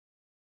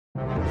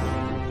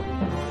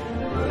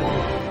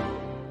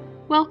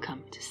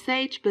Welcome to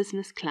Sage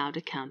Business Cloud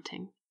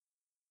Accounting.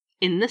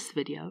 In this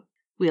video,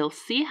 we'll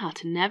see how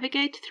to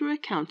navigate through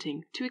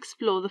accounting to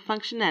explore the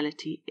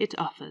functionality it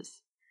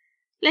offers.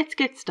 Let's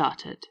get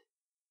started.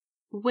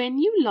 When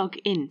you log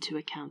into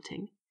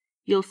accounting,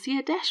 you'll see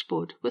a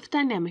dashboard with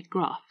dynamic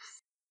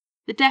graphs.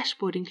 The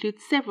dashboard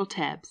includes several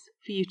tabs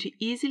for you to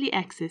easily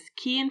access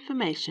key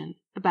information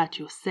about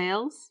your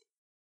sales,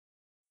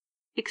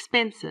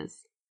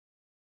 expenses,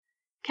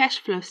 cash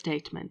flow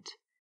statement,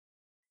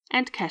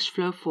 and cash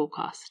flow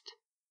forecast.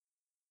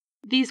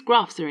 These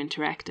graphs are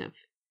interactive.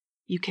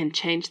 You can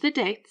change the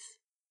dates,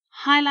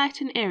 highlight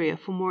an area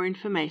for more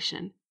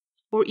information,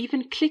 or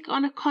even click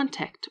on a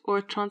contact or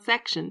a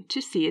transaction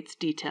to see its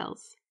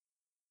details.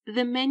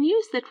 The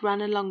menus that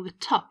run along the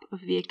top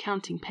of the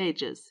accounting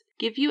pages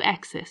give you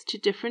access to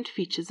different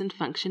features and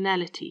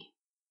functionality.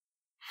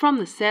 From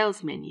the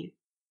Sales menu,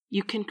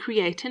 you can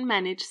create and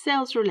manage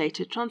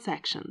sales-related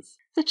transactions,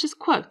 such as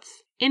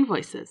quotes,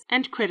 invoices,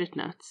 and credit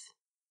notes.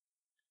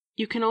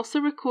 You can also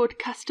record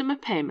customer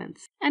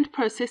payments and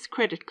process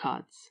credit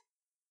cards.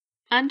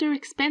 Under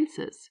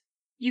Expenses,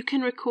 you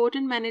can record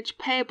and manage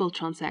payable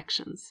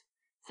transactions,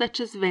 such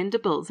as vendor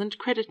bills and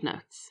credit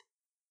notes.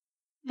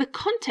 The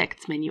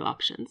Contacts menu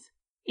options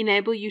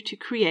enable you to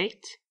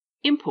create,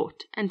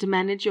 import, and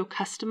manage your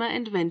customer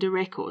and vendor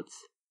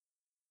records.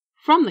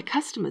 From the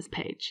Customers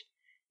page,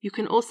 you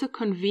can also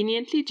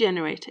conveniently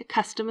generate a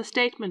customer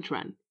statement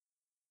run.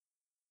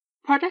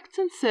 Products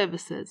and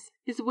Services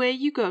is where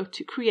you go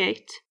to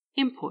create,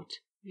 import,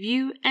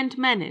 view, and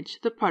manage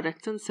the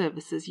products and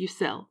services you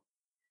sell.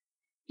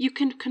 You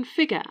can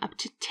configure up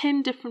to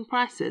 10 different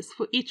prices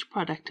for each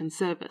product and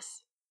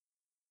service.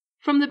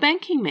 From the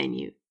Banking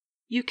menu,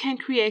 you can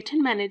create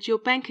and manage your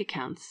bank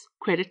accounts,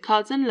 credit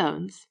cards and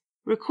loans,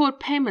 record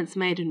payments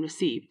made and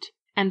received,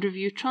 and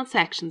review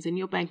transactions in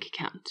your bank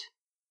account.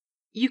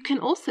 You can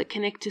also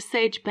connect to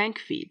Sage bank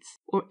feeds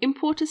or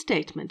import a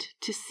statement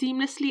to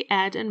seamlessly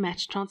add and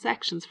match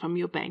transactions from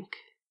your bank.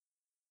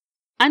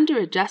 Under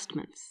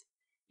Adjustments,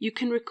 you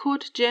can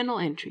record journal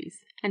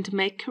entries and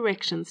make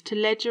corrections to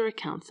ledger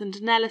accounts and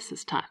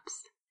analysis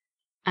types.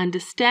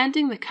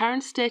 Understanding the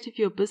current state of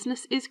your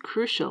business is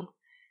crucial,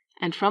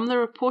 and from the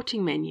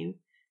Reporting menu,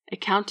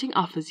 accounting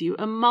offers you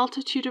a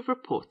multitude of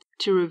reports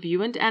to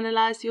review and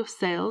analyze your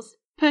sales,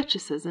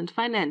 purchases, and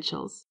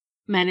financials,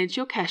 manage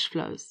your cash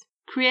flows,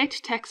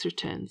 create tax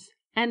returns,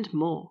 and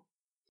more.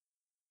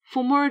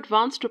 For more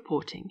advanced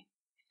reporting,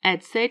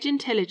 add Sage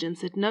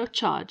Intelligence at no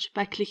charge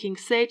by clicking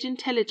Sage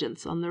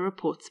Intelligence on the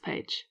Reports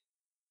page.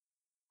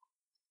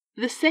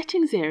 The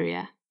Settings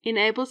area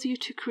enables you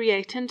to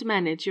create and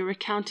manage your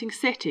accounting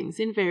settings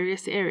in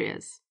various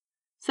areas,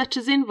 such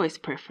as invoice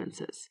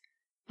preferences,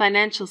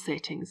 financial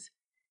settings,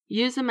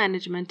 user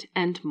management,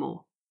 and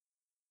more.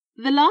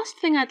 The last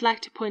thing I'd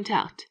like to point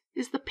out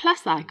is the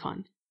plus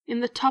icon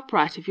in the top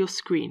right of your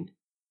screen.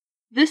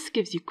 This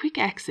gives you quick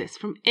access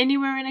from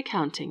anywhere in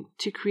accounting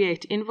to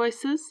create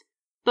invoices,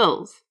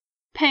 bills,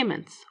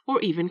 payments,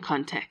 or even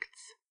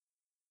contacts.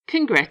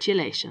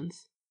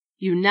 Congratulations!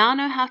 You now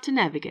know how to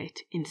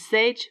navigate in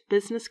Sage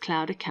Business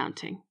Cloud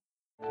Accounting.